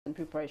and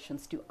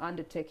preparations to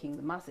undertaking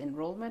the mass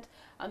enrollment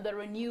and the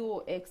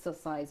renewal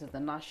exercise of the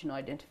national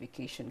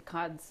identification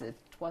cards. It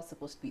was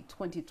supposed to be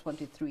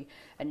 2023,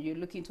 and you're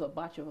looking to a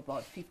batch of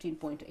about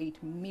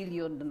 15.8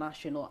 million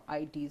national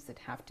IDs that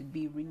have to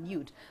be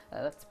renewed.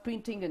 That's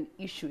printing and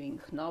issuing.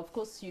 Now, of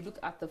course, you look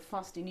at the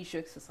first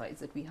initial exercise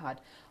that we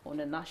had on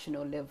a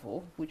national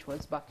level, which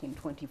was back in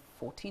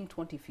 2014,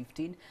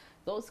 2015.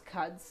 Those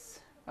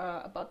cards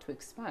are about to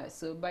expire.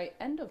 So by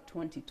end of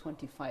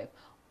 2025,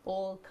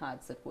 all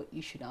cards that were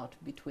issued out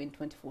between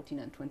 2014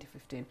 and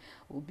 2015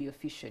 will be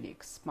officially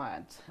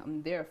expired,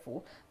 and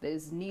therefore there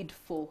is need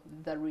for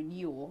the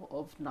renewal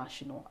of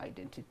national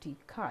identity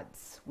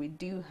cards. We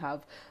do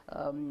have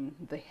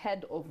the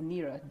head of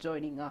NIRA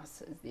joining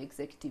us as the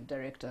Executive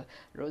Director,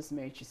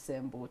 Rosemary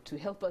Kisembo, to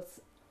help us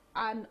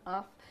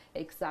unearth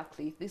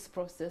exactly this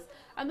process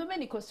and the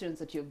many questions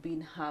that you've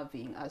been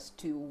having as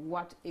to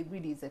what it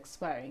really is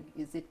expiring.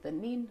 Is it the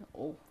NIN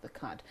or the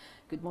card?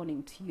 Good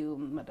morning to you,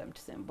 Madam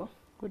Kisembo.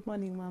 Good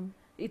morning, ma'am.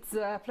 It's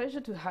a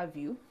pleasure to have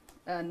you.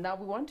 And now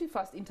we want to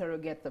first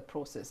interrogate the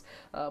process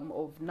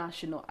of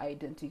national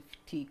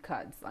identity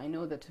cards. I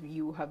know that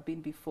you have been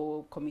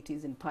before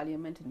committees in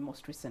Parliament in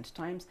most recent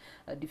times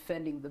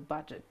defending the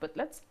budget. But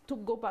let's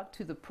go back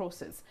to the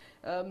process.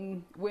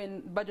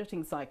 When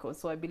budgeting cycle,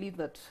 so I believe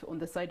that on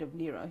the side of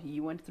NIRA,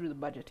 you went through the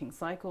budgeting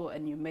cycle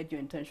and you made your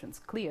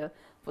intentions clear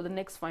for the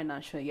next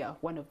financial year,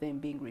 one of them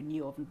being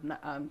renewal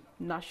of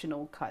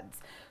national cards.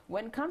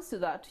 When it comes to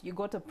that, you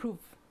got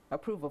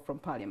approval from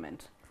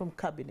Parliament. From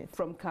Cabinet.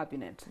 From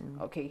Cabinet,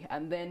 okay.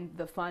 And then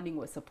the funding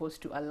was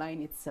supposed to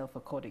align itself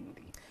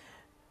accordingly.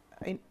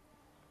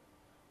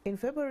 In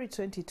February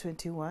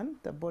 2021,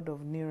 the board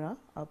of NIRA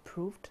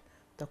approved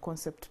the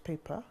concept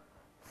paper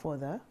for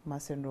the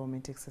mass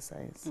enrollment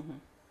exercise.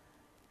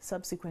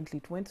 Subsequently,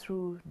 it went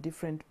through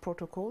different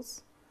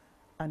protocols,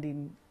 and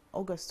in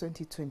August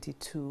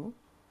 2022,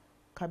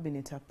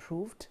 Cabinet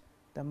approved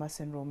the mass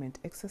enrollment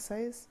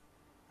exercise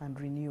and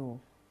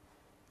renewal.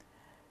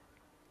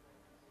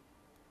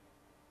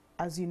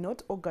 As you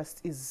note,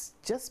 August is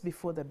just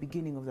before the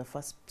beginning of the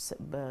first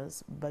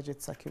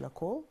budget circular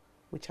call,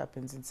 which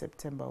happens in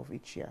September of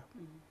each year.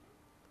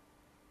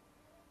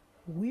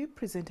 We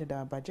presented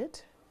our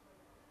budget,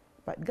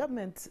 but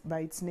government,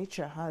 by its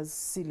nature, has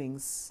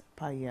ceilings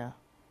per year.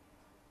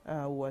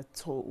 We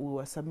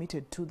were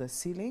submitted to the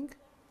ceiling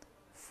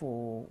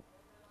for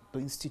the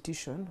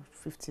institution,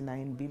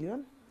 59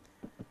 billion.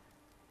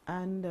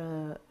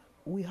 And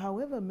we,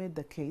 however, made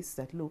the case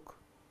that, look,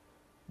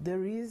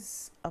 there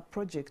is a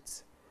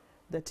project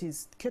that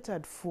is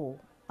catered for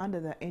under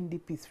the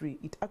NDP3.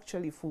 It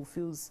actually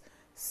fulfills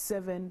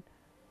 7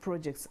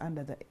 projects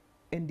under the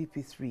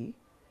NDP3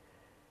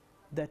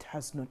 that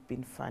has not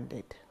been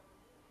funded.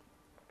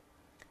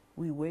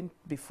 We went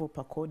before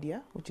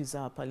PACODIA, which is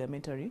our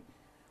parliamentary.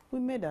 We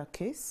made our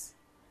case.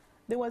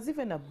 There was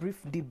even a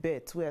brief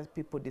debate where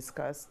people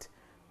discussed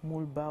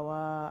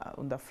Mulbawa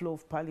on the floor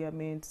of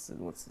Parliament,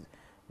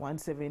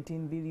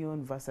 117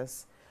 billion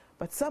versus.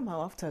 But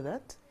somehow after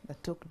that, the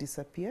talk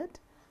disappeared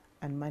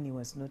and money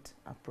was not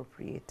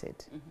appropriated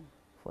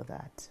for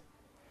that.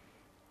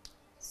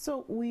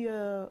 So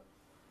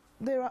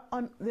there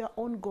are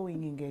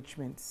ongoing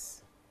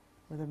engagements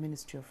with the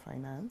Ministry of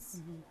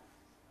Finance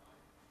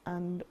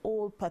and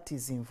all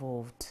parties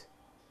involved,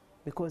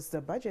 because the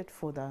budget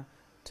for the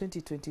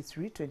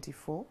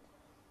 2023-24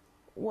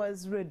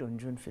 was read on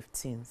June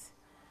 15th.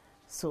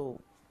 So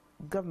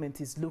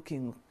government is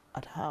looking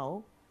at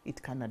how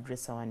it can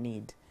address our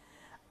need.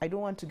 I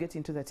don't want to get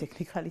into the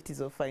technicalities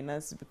of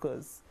finance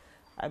because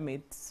I may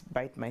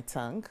bite my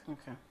tongue.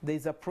 Okay.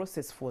 There's a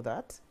process for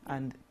that,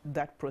 and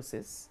that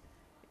process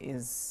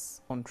is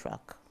on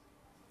track.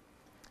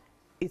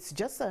 It's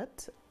just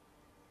that,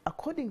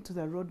 according to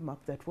the roadmap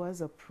that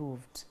was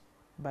approved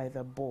by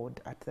the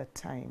board at that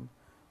time,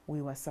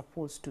 we were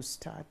supposed to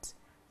start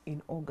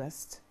in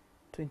August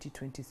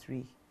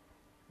 2023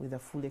 with a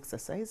full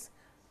exercise,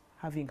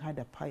 having had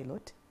a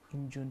pilot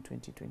in June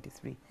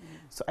 2023.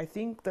 So I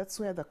think that's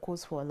where the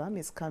cause for alarm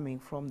is coming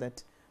from,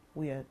 that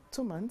we are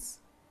 2 months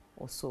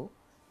or so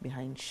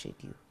behind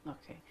schedule.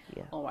 Okay.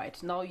 Yeah. All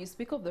right. Now you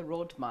speak of the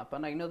roadmap,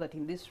 and I know that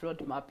in this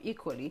roadmap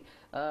equally,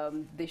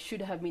 there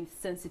should have been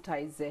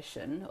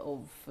sensitization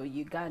of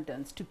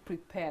Ugandans to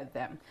prepare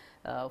them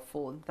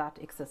for that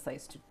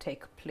exercise to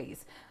take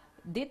place.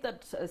 Did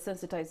that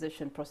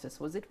sensitization process,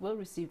 was it well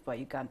received by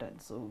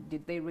Ugandans? Or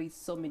did they raise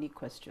so many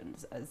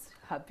questions as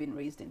have been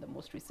raised in the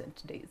most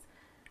recent days?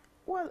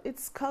 Well,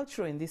 it's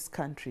cultural in this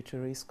country to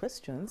raise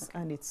questions,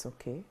 and it's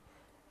okay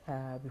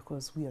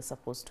because we are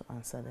supposed to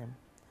answer them.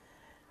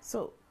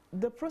 So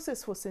the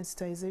process for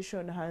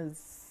sensitization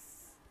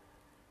has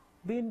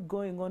been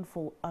going on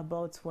for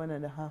about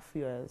 1.5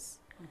 years.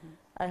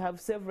 I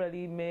have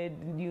severally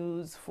made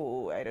news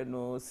for, I don't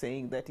know,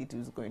 saying that it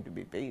was going to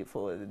be paid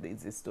for.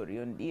 There's a story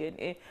on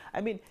DNA.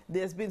 I mean,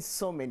 there's been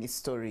so many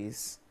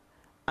stories.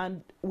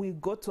 And we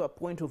got to a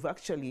point of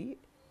actually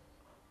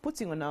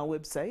putting on our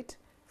website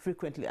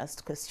frequently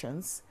asked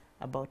questions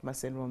about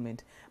mass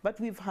enrollment. But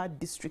we've had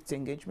district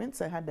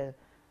engagements. I had an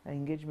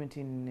engagement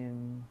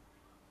in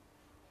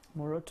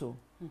Moroto,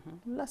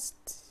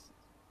 last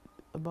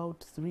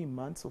about 3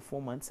 months or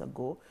 4 months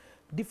ago.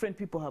 Different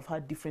people have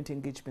had different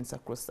engagements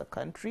across the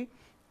country.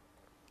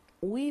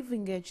 We've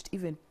engaged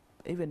even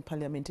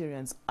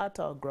parliamentarians at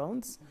our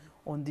grounds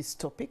on this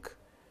topic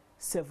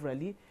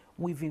severally.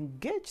 We've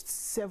engaged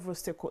several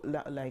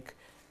stakeholders like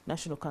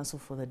National Council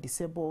for the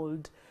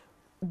Disabled,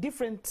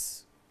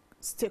 different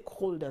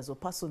stakeholders or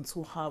persons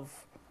who have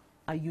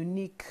a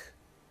unique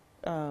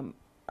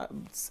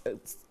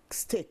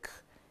stake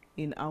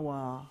in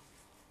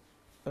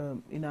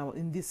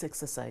in this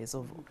exercise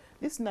of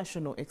this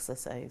national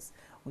exercise.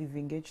 We've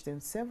engaged them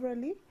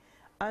severally,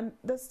 and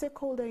the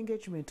stakeholder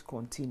engagement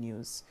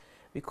continues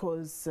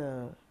because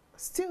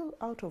still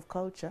out of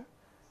culture,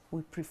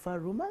 we prefer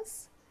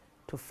rumors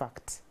to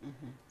fact.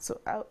 So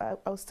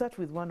I'll start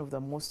with one of the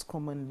most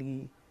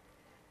commonly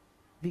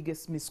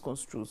biggest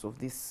misconstrues of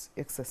this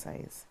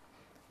exercise,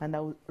 and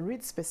I'll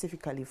read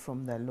specifically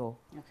from the law.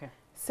 Okay.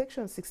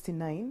 Section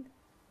 69,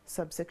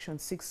 subsection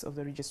 6 of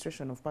the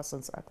Registration of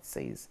Persons Act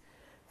says,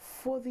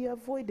 for the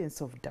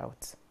avoidance of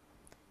doubt,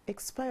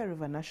 expiry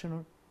of a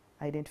national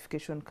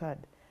identification card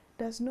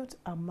does not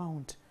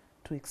amount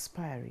to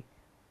expiry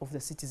of the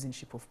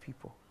citizenship of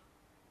people.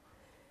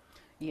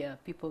 Yeah,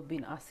 people have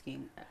been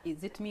asking,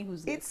 is it me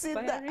who's it's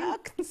expiring? In the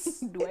acts.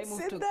 Do I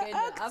move to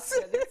Kenya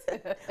after this?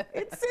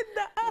 It's in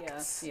the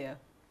acts. Yeah.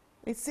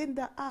 It's in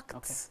the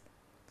acts. Okay.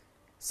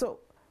 So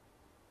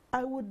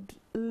I would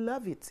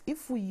love it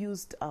if we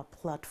used our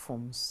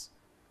platforms,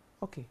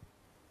 okay,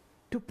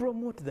 to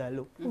promote the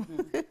law.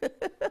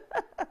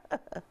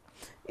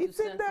 It's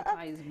to in the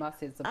sensitize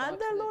masses about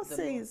and the law the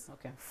says, law.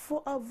 Okay.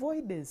 for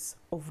avoidance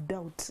of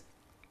doubt.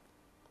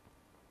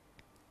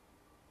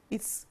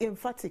 It's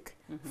emphatic.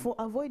 For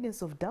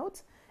avoidance of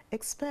doubt,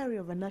 expiry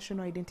of a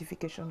national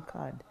identification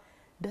card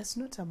does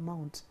not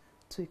amount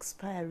to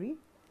expiry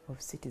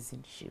of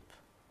citizenship.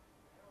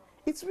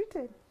 It's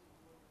written.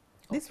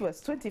 This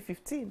was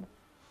 2015.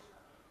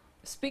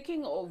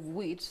 Speaking of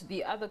which,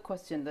 the other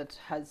question that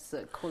has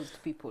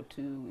caused people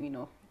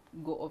to,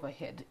 go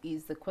overhead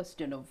is the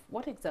question of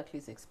what exactly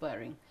is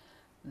expiring.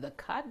 The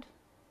card,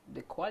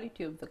 the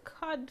quality of the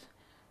card,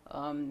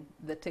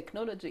 the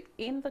technology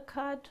in the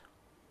card,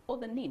 or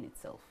the NIN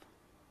itself?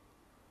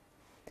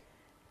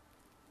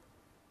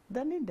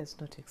 The NIN does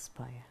not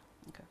expire.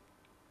 Okay.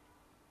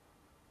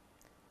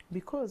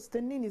 Because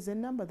the NIN is a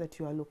number that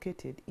you are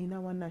located in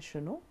our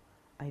national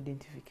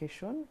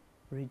identification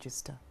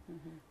register.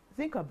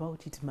 Think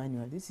about it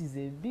manually. This is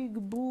a big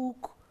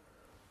book.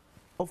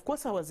 Of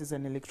course, ours is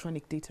an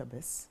electronic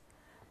database,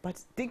 but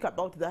think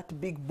about that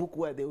big book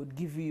where they would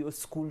give you your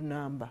school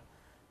number.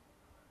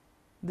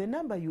 The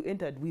number you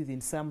entered with in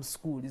some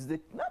school is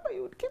the number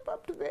you would keep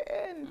up to the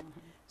end.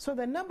 So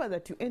the number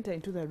that you enter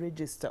into the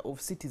register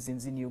of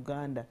citizens in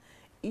Uganda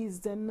is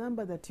the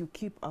number that you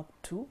keep up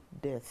to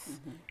death.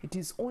 It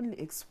is only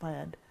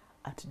expired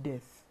at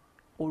death,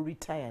 or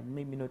retired,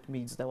 maybe not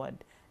me, it's the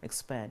word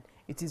expired.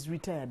 It is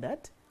retired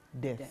at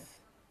death.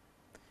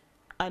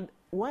 And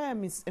why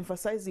I'm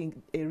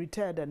emphasizing a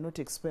retired and not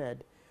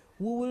expired,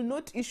 we will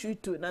not issue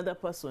it to another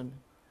person.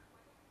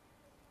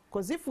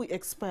 Because if we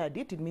expired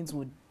it, it means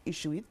we'd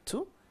issue it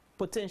to,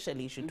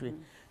 potentially issue to it.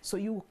 So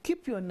you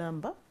keep your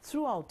number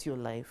throughout your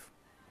life.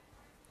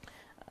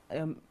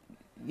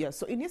 Yeah,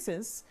 so in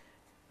essence,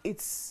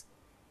 it's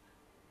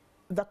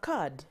the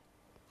card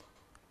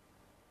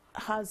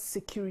has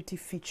security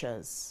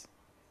features.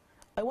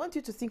 I want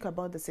you to think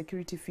about the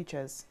security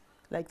features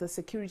like the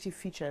security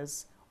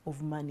features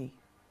of money.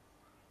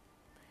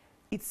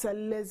 It's a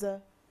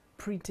laser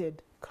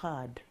printed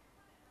card.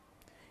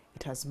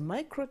 It has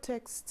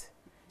microtext,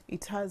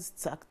 it has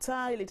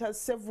tactile, it has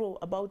several,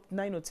 about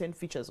 9 or 10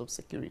 features of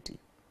security.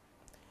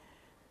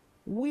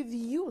 With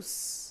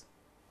use,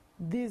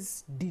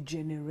 these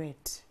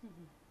degenerate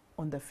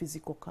on the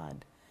physical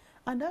card.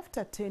 And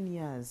after 10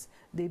 years,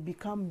 they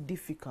become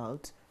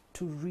difficult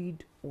to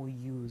read or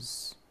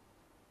use.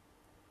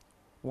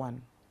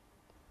 1.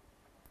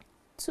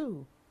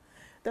 2,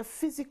 the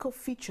physical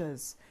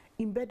features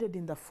embedded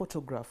in the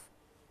photograph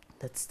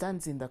that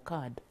stands in the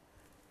card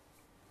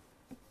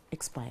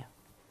expire.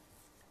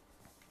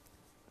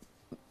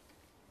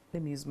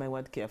 Let me use my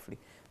word carefully.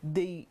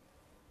 They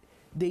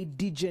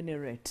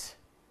degenerate.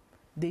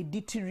 They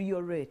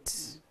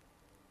deteriorate.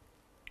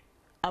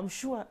 I'm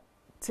sure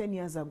 10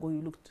 years ago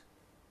you looked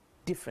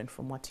different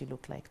from what you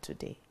look like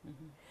today.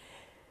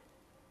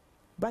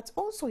 But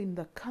also in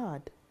the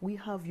card, we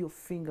have your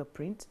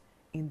fingerprint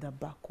in the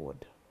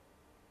barcode.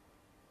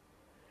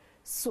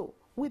 So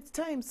with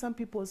time, some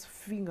people's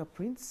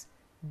fingerprints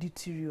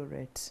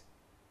deteriorate.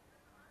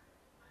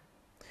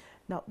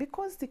 Now,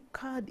 because the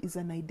card is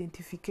an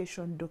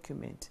identification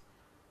document,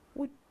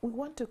 we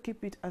want to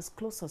keep it as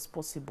close as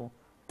possible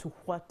to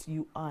what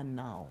you are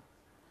now.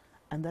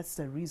 And that's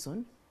the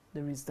reason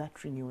there is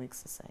that renewal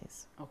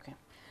exercise. Okay.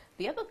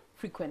 The other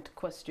frequent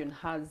question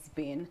has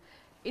been,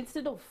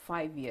 instead of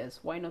 5 years,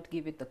 why not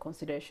give it the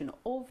consideration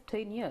of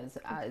 10 years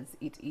as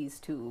it is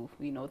to,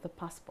 the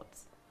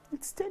passports?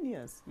 It's 10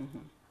 years.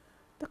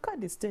 The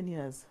card is 10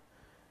 years.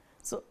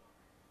 So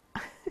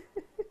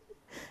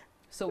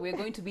So we're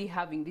going to be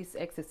having this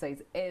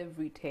exercise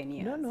every 10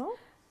 years. No.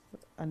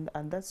 And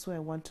that's where I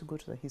want to go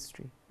to the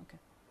history. Okay.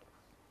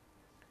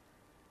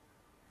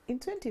 In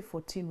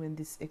 2014, when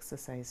this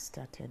exercise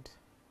started,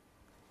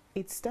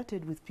 it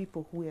started with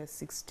people who were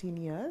 16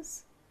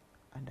 years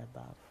and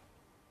above.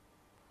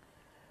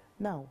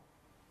 Now,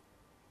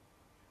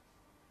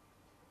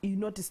 you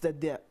notice that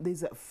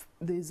there's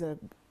a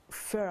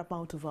fair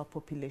amount of our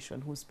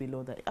population who's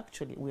below that.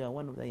 Actually, we are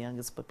one of the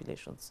youngest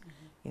populations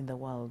in the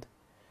world.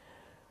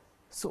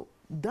 So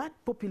that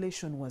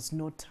population was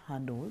not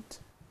handled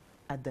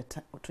at the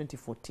time,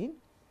 2014,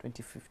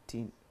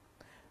 2015.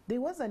 There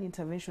was an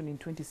intervention in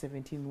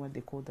 2017, what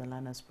they called the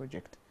Learners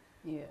Project.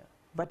 Yeah.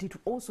 But it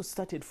also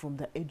started from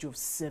the age of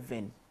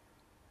 7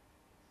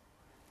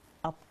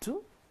 up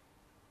to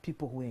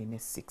people who were in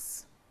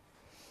S6.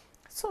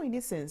 So in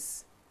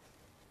essence,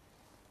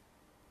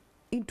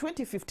 in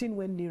 2015,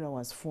 when NIRA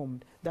was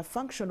formed, the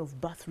function of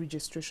birth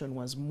registration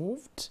was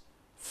moved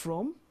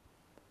from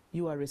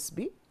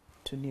URSB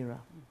to NIRA.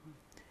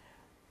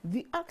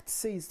 The Act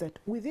says that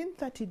within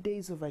 30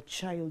 days of a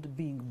child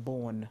being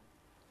born,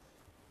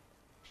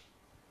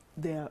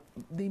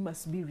 they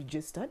must be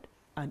registered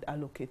and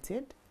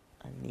allocated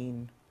a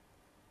NIN.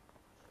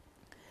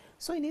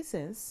 So in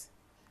essence,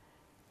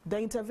 the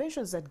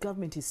interventions that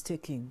government is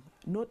taking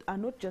are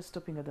not just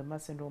stopping at the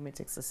mass enrollment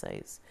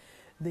exercise.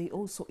 They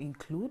also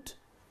include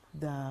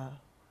the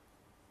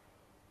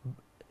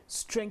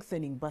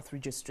strengthening birth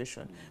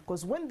registration.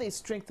 Because when they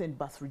strengthen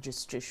birth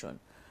registration,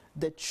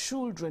 the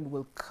children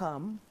will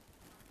come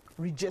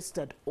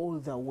registered all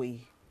the way.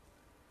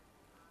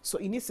 So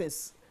in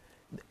essence,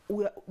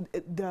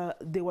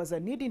 there was a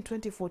need in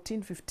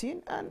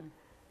 2014-15, and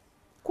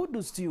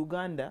kudos to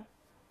Uganda.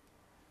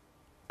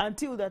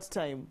 Until that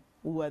time,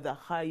 we were the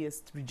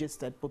highest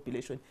registered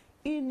population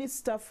in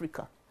East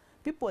Africa.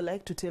 People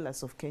like to tell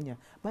us of Kenya,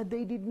 but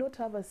they did not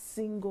have a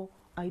single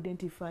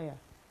identifier.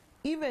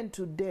 Even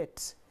to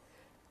date,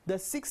 the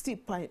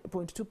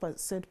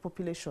 60.2%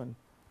 population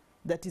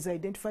that is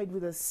identified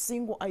with a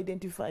single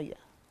identifier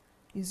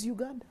is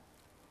Uganda.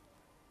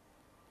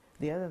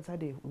 The others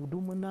had a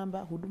Huduma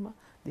number,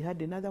 they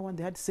had another one,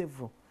 they had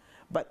several.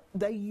 But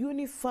the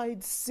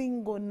unified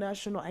single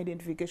national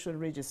identification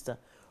register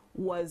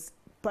was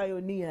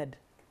pioneered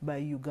by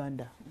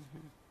Uganda.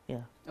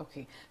 Yeah.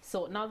 Okay,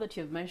 so now that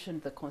you've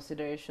mentioned the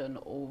consideration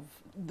of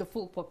the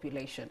full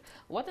population,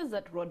 what does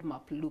that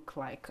roadmap look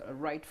like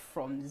right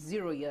from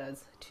 0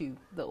 years to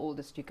the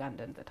oldest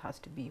Ugandan that has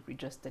to be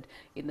registered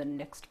in the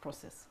next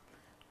process?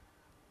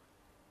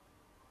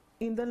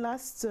 In the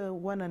last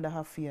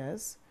 1.5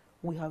 years,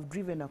 we have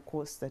driven a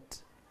course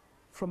that,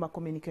 from a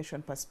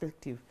communication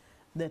perspective,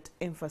 that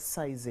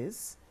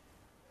emphasizes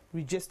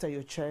register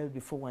your child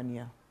before 1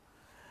 year.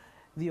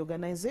 The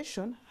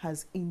organization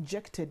has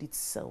injected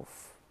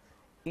itself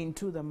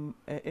into the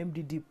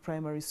MDD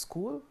primary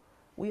school.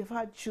 We have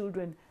had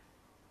children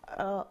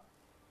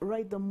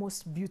write the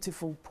most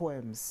beautiful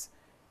poems,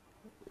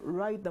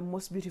 write the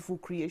most beautiful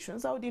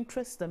creations. I would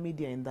interest the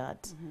media in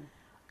that,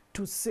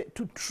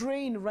 to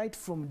train right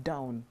from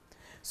down.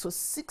 So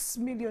 6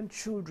 million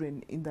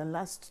children in the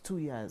last 2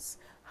 years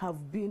have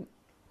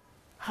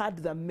had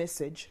the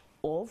message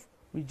of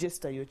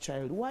register your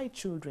child. Why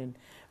children?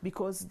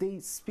 Because they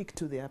speak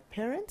to their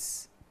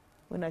parents.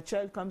 When a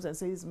child comes and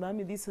says,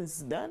 "Mommy, this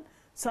is done,"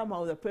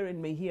 somehow the parent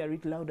may hear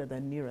it louder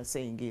than NIRA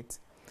saying it.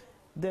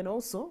 Then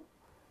also,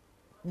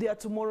 they are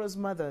tomorrow's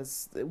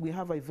mothers. We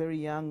have a very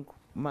young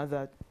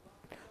mother,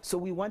 so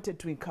we wanted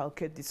to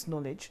inculcate this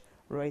knowledge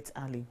right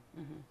early.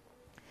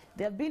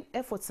 There have been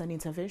efforts and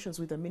interventions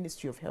with the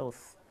Ministry of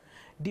Health,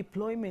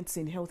 deployments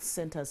in health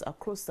centers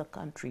across the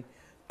country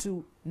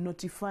to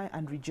notify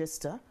and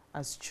register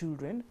as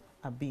children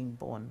are being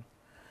born.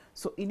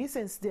 So in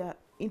essence, there are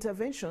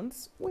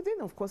interventions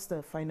within, of course,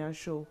 the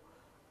financial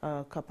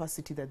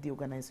capacity that the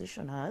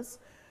organization has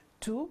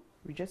to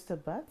register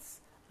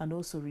births and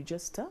also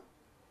register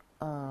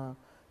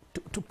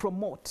to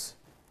promote.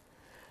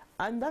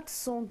 And that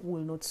song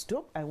will not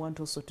stop. I want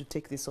also to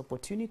take this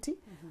opportunity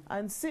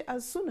and say,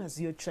 as soon as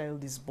your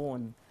child is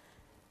born,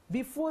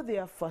 before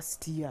their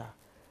first year,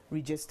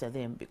 register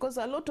them. Because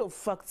a lot of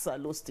facts are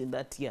lost in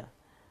that year,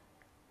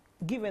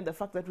 given the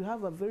fact that we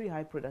have a very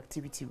high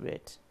productivity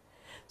rate.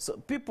 So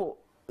people,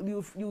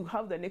 you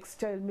have the next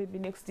child, maybe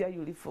next year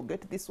you'll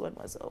forget this one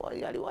was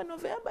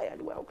November,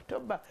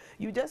 October.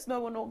 You just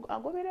know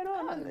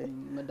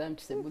Madam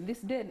Kisembo,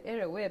 this day and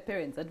era where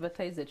parents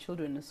advertise their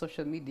children on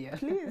social media.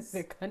 Please,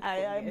 I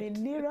am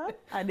in NIRA,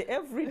 and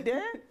every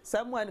day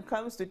someone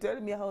comes to tell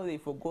me how they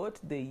forgot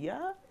the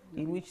year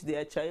in which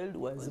their child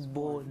was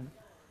born.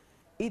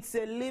 It's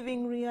a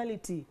living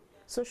reality.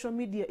 Social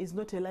media is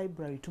not a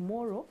library.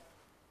 Tomorrow,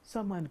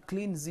 someone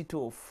cleans it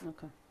off.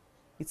 Okay.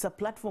 It's a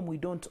platform we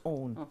don't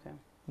own. Okay.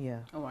 Yeah.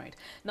 All right.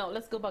 Now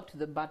let's go back to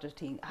the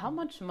budgeting. How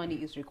much money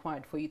is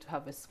required for you to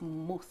have a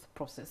smooth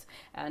process?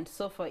 And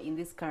so far in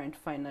this current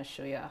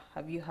financial year,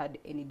 have you had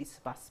any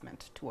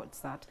disbursement towards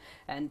that?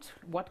 And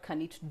what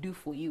can it do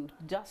for you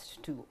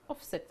just to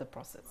offset the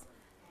process?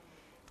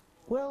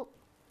 Well,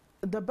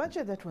 The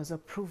budget that was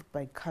approved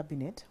by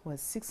Cabinet was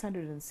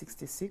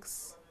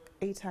 666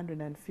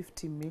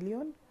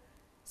 million,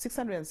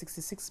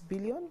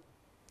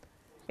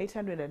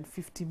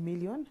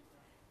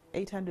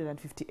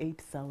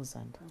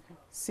 858,000. Okay.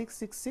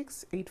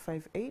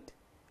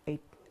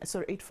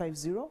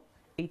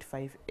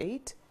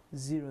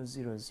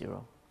 858,000.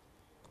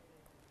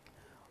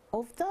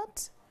 Of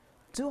that,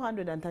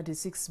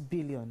 236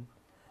 billion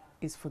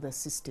is for the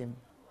system.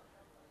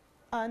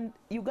 And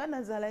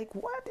Ugandans are like,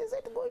 what is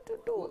it going to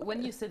do?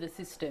 When you say the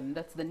system,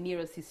 that's the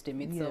NIRA system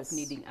itself, Yes.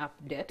 needing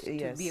update to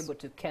Yes. be able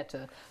to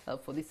cater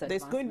for this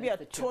There's going to be a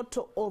advancements that you're-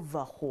 total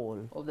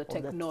overhaul of the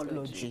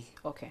technology.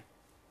 Okay.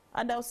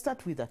 And I'll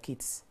start with the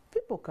kits.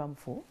 People come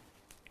for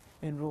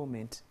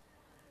enrollment.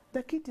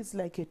 The kit is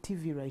like a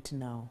TV right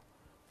now.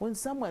 When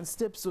someone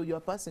steps or you're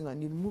passing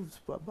and it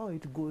moves,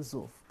 it goes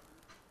off.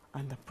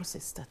 And the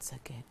process starts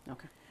again.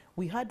 Okay.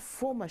 We had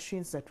 4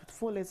 machines,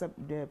 four laser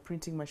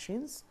printing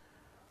machines,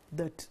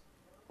 that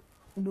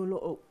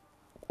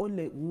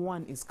only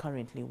one is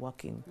currently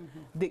working.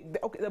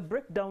 The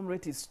breakdown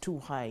rate is too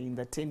high in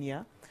the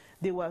 10-year.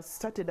 They were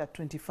started at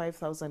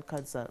 25,000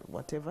 cards or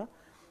whatever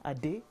a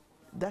day.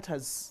 That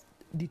has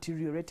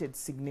deteriorated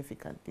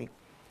significantly.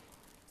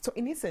 So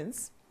in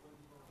essence,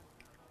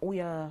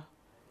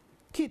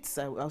 kits,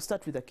 I'll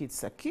start with the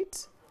kits. A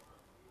kit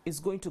is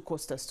going to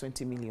cost us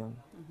 20 million.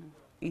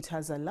 It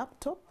has a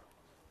laptop,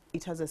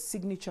 it has a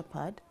signature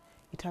pad,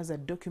 it has a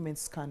document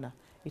scanner,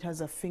 it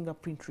has a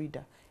fingerprint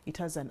reader, it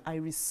has an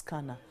iris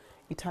scanner,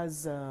 it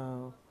has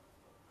an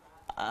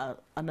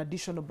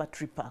additional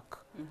battery pack.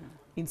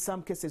 In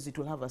some cases, it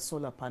will have a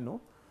solar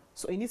panel.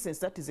 So in essence,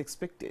 that is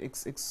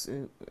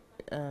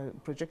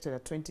projected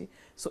at 20.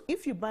 So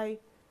if you buy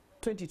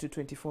 20 to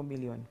 24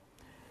 million,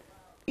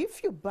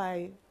 if you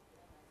buy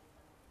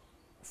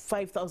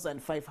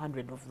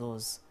 5,500 of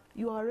those,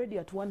 you are already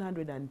at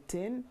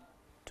 110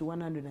 to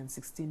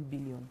 116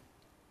 billion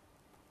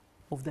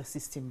of the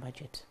system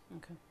budget.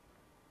 Okay.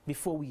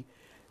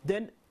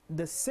 Then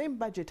the same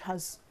budget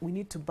we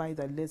need to buy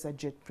the laser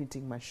jet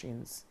printing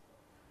machines.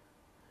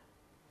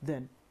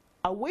 Then,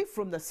 away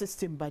from the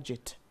system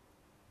budget,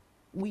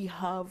 we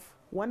have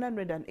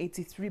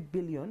 183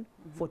 billion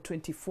for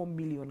 24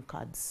 million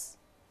cards.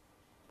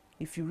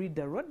 If you read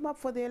the roadmap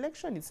for the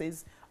election, it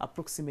says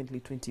approximately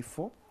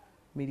 24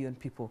 million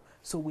people.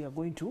 So we are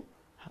going to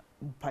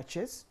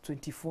purchase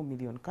 24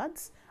 million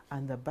cards,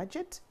 and the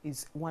budget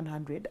is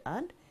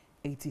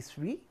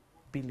 183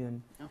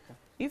 billion. Okay.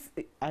 If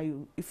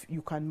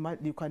you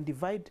can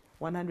divide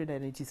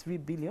 183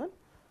 billion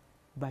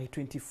by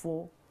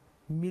 24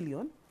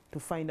 million to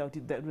find out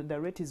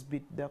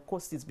the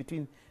cost is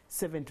between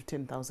 7 to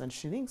 10,000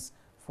 shillings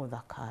for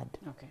the card.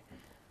 Okay.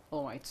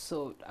 All right.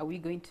 So are we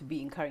going to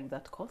be incurring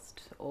that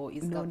cost, or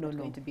is government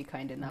going to be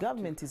kind enough?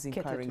 Government is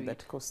incurring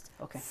that cost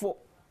for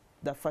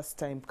the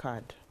first-time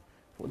card,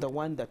 for the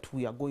one that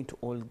we are going to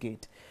all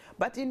get.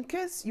 But in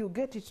case you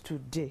get it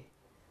today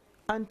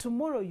and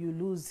tomorrow you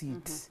lose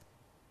it,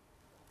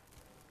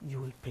 you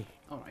will pay.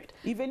 All right.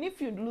 Even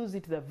if you lose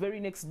it the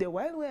very next day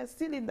while we are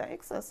still in the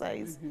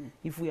exercise,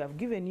 if we have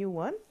given you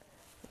one,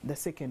 the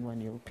second one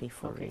you'll pay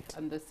for it.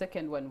 And the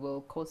second one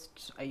will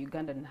cost a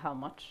Ugandan how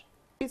much?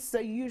 It's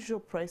the usual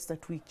price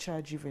that we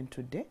charge even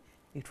today.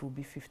 It will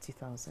be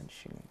 50,000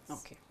 shillings.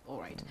 Okay, all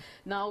right.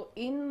 Now,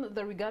 in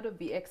the regard of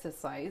the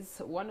exercise,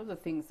 one of the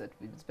things that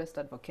is best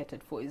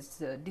advocated for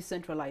is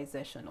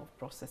decentralization of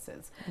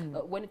processes.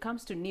 When it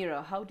comes to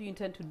NIRA, how do you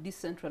intend to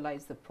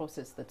decentralize the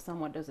process that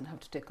someone doesn't have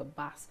to take a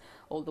bus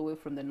all the way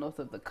from the north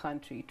of the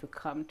country to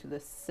come to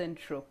the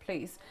central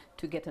place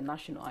to get a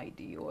national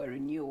ID or a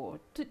renewal,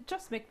 to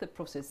just make the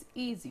process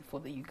easy for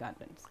the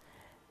Ugandans?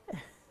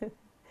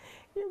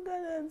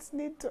 Ugandans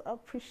need to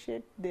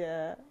appreciate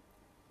their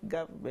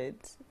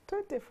government.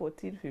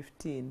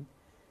 2014-15,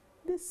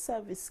 this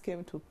service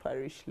came to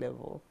parish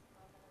level.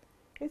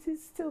 It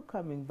is still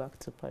coming back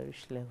to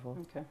parish level.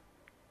 Okay.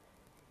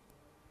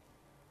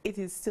 It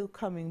is still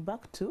coming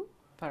back to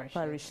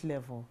parish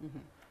level.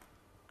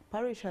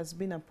 Parish has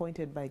been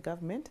appointed by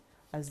government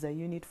as the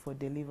unit for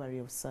delivery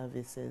of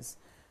services.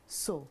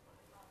 So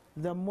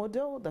the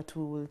model that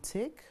we will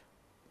take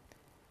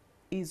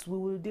is we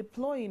will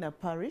deploy in a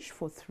parish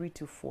for 3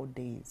 to 4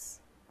 days.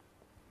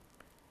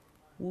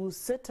 We'll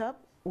set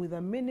up with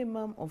a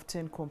minimum of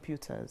 10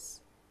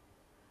 computers.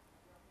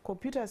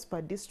 Computers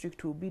per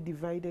district will be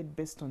divided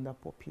based on the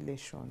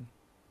population.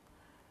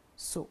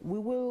 So we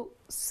will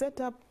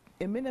set up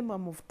a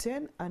minimum of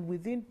 10, and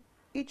within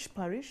each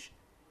parish,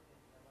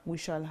 we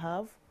shall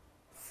have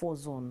 4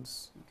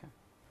 zones. Okay.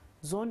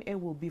 Zone A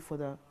will be for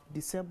the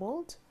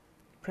disabled,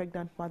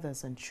 pregnant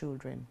mothers and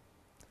children.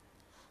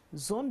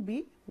 Zone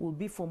B will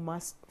be for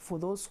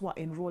those who are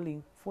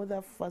enrolling for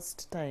the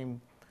first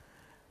time.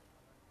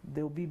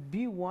 There will be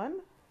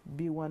B1.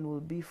 B1 will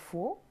be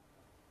for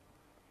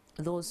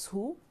those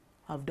who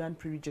have done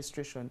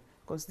pre-registration,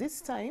 because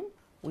this time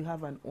we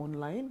have an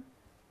online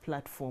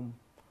platform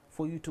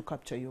for you to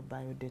capture your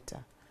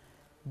biodata.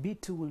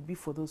 B2 will be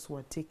for those who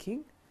are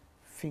taking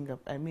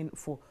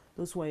for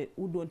those who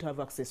don't have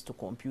access to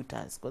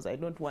computers, because I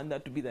don't want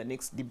that to be the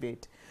next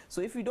debate.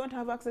 So if you don't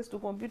have access to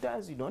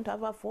computers, you don't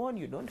have a phone,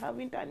 you don't have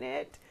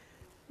internet,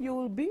 you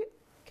will be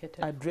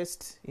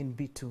addressed in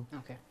B2.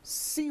 Okay.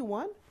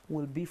 C1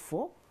 will be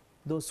for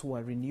those who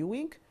are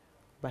renewing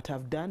but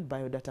have done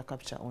biodata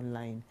capture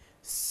online.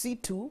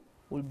 C2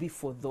 will be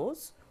for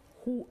those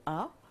who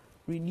are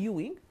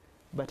renewing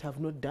but have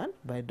not done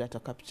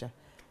biodata capture.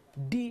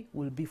 D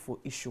will be for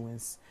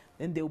issuance.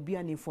 Then there will be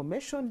an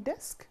information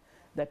desk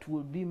that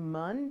will be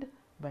manned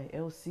by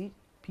LC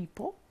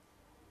people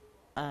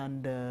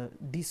and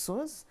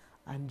DSOs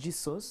and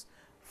GSOs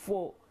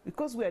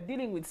because we are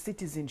dealing with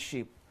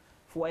citizenship,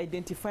 for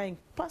identifying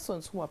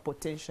persons who are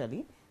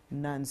potentially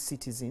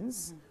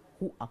non-citizens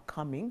who are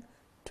coming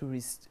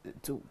to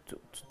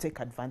take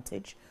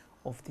advantage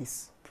of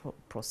this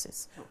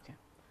process. Okay.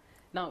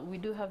 Now, we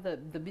do have the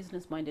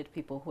business-minded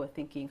people who are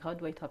thinking, how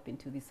do I tap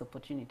into this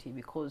opportunity?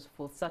 Because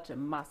for such a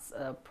mass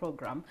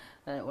program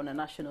on a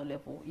national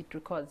level, it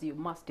requires you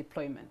mass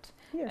deployment.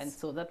 Yes. And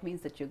so that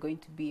means that you're going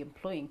to be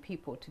employing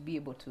people to be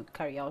able to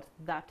carry out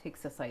that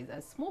exercise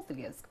as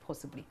smoothly as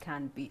possibly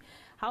can be.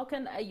 How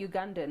can a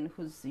Ugandan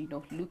who's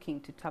looking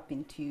to tap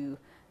into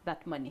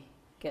that money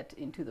get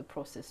into the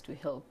process to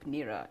help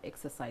NIRA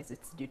exercise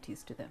its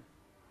duties to them?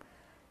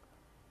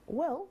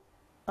 Well,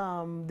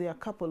 there are a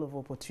couple of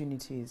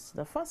opportunities.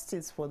 The first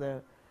is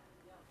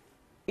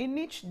in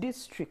each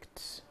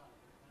district,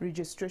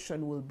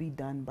 registration will be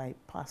done by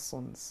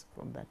persons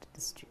from that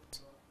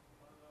district.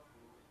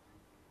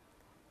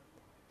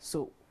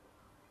 So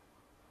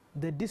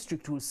the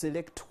district will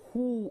select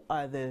who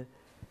are the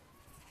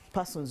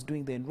persons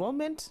doing the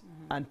enrollment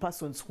and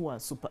persons who are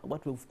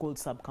what we've called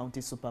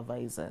sub-county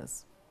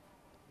supervisors.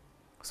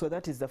 So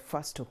that is the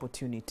first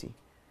opportunity.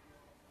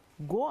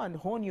 Go and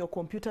hone your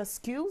computer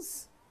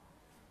skills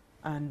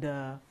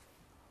and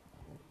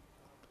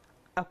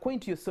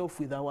acquaint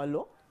yourself with our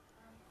law.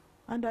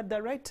 And at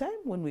the right time,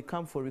 when we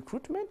come for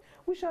recruitment,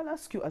 we shall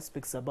ask you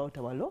aspects about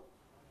our law,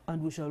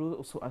 and we shall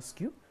also ask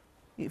you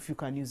if you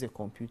can use a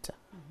computer.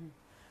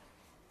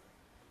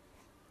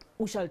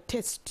 We shall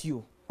test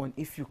you on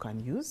if you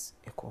can use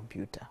a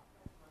computer.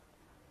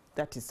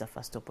 That is the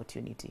first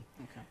opportunity.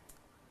 Okay.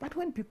 But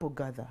when people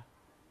gather,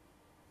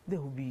 there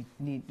will be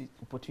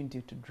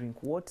opportunity to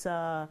drink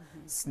water,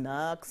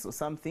 snacks or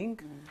something.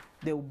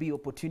 There will be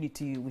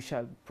opportunity. We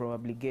shall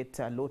probably get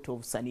a lot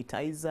of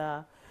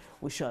sanitizer.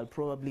 We shall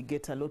probably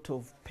get a lot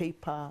of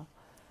paper.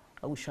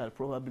 We shall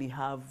probably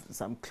have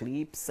some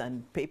clips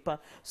and paper.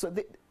 So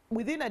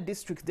within a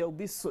district, there will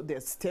be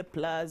there's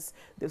staplers.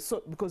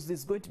 Because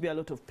there's going to be a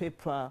lot of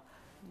paper.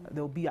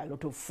 There will be a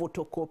lot of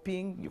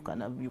photocopying. You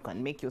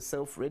can make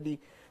yourself ready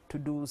to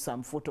do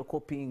some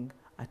photocopying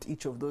at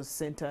each of those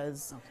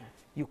centers. Okay.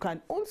 You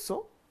can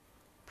also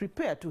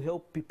prepare to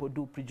help people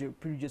do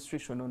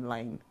pre-registration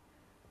online.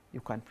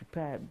 You can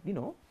prepare,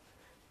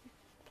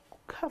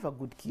 have a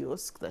good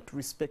kiosk that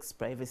respects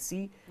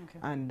privacy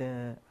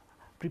and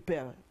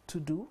prepare to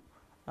do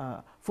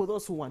for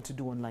those who want to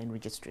do online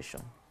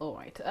registration. All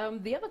right.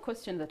 The other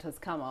question that has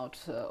come out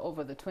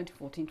over the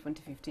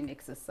 2014-2015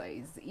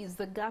 exercise is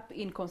the gap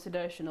in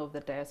consideration of the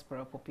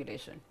diaspora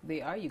population.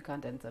 They are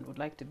Ugandans and would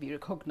like to be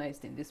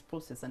recognized in this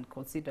process and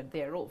considered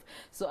thereof.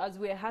 So as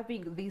we are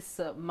having this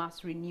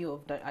mass renewal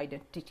of the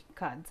identity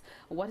cards,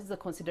 what is the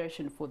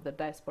consideration for the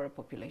diaspora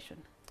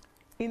population?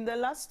 In the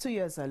last 2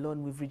 years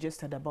alone, we've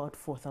registered about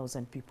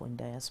 4,000 people in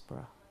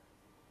diaspora.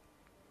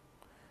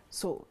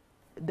 So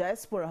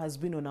diaspora has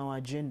been on our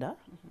agenda.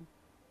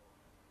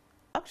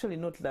 Actually,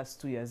 not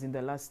last 2 years, in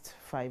the last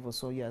 5 or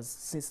so years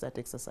since that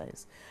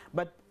exercise.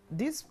 But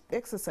this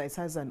exercise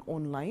has an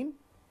online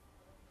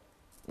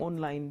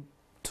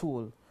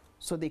tool,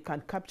 so they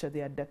can capture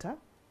their data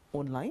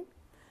online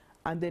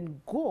and then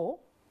go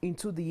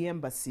into the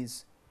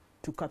embassies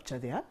to capture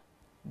their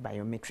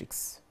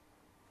biometrics.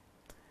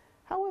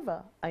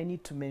 However, I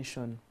need to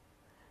mention,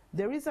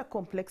 there is a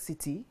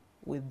complexity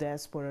with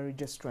diaspora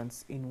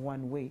registrants in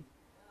one way.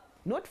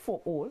 Not for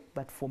all,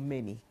 but for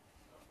many.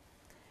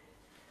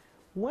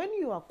 When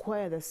you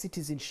acquire the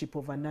citizenship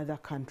of another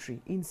country,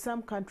 in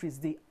some countries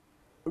they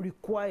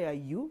require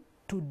you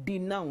to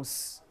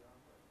denounce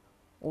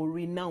or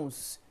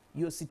renounce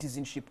your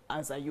citizenship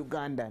as a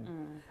Ugandan,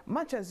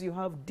 much as you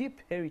have deep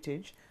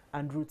heritage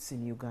and roots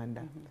in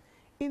Uganda.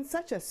 In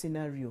such a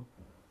scenario,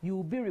 you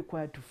will be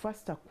required to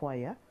first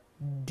acquire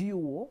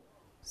dual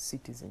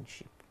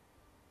citizenship.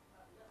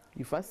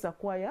 You first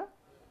acquire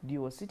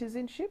dual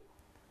citizenship,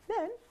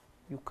 then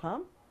you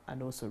come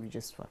and also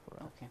register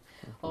for us. Okay.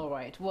 All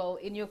right. Well,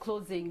 in your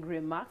closing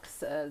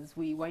remarks, as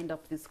we wind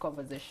up this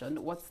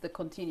conversation, what's the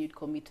continued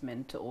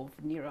commitment of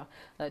NIRA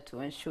to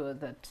ensure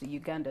that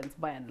Ugandans,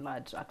 by and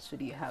large,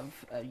 actually have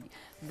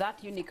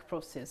that unique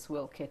process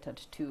well catered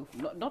to,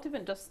 not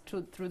even just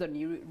through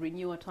the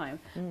renewal time,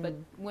 but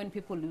when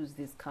people lose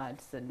these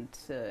cards and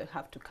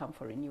have to come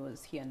for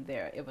renewals here and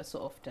there ever so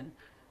often?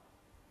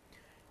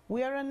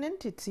 We are an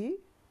entity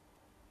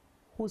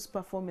whose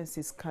performance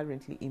is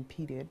currently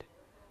impeded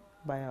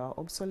by our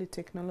obsolete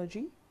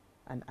technology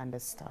and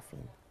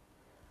understaffing.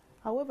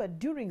 However,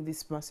 during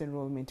this mass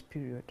enrollment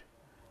period,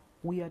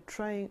 we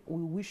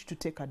wish to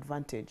take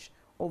advantage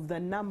of the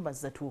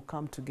numbers that will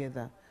come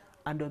together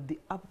and of the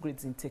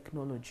upgrades in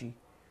technology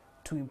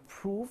to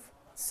improve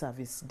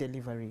service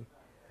delivery.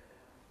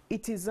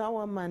 It is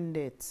our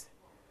mandate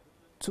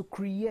to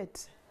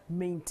create,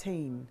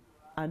 maintain,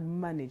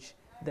 and manage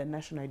the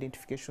National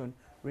Identification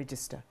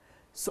Register.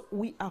 So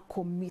we are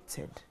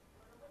committed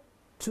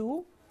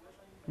to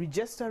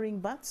registering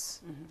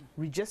births,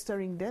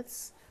 registering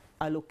deaths,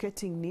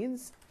 allocating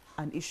needs,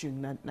 and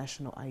issuing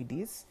national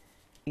IDs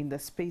in the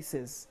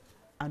spaces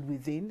and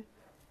within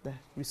the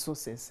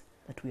resources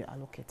that we are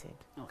allocated.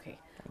 Okay.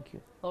 Thank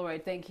you. All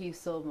right, thank you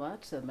so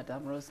much,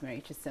 Madam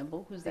Rosemary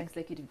Kisembo, who's the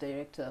Executive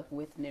Director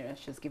with NIRA.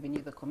 She's given you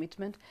the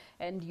commitment,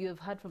 and you've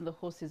heard from the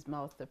horse's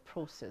mouth the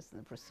process and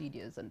the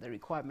procedures and the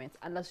requirements,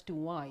 and as to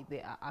why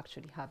they are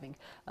actually having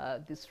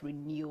this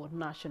renewal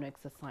national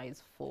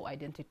exercise for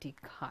identity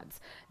cards.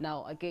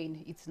 Now,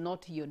 again, it's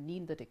not your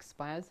NIN that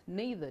expires,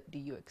 neither do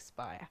you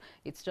expire.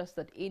 It's just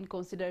that in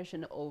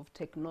consideration of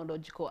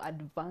technological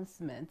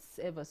advancements,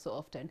 ever so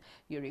often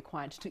you're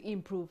required to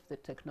improve the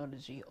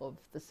technology of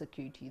the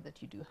security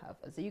that you do have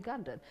as a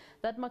Ugandan.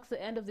 That marks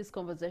the end of this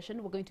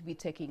conversation. We're going to be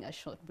taking a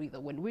short breather.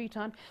 When we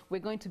return, we're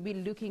going to be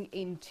looking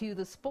into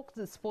the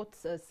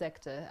sports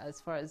sector as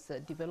far as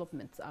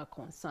developments are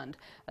concerned.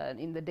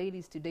 In the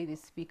dailies today, they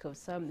speak of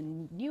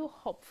some new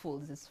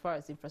hopefuls as far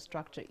as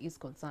infrastructure is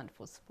concerned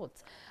for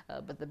sports.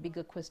 But the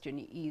bigger question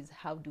is,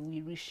 how do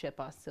we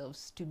reshape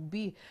ourselves to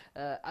be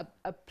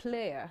a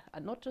player,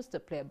 and not just a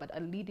player, but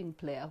a leading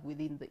player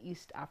within the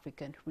East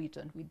African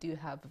region? We do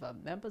have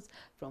members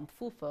from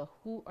FUFA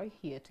who are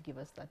here to give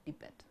us that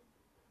debate.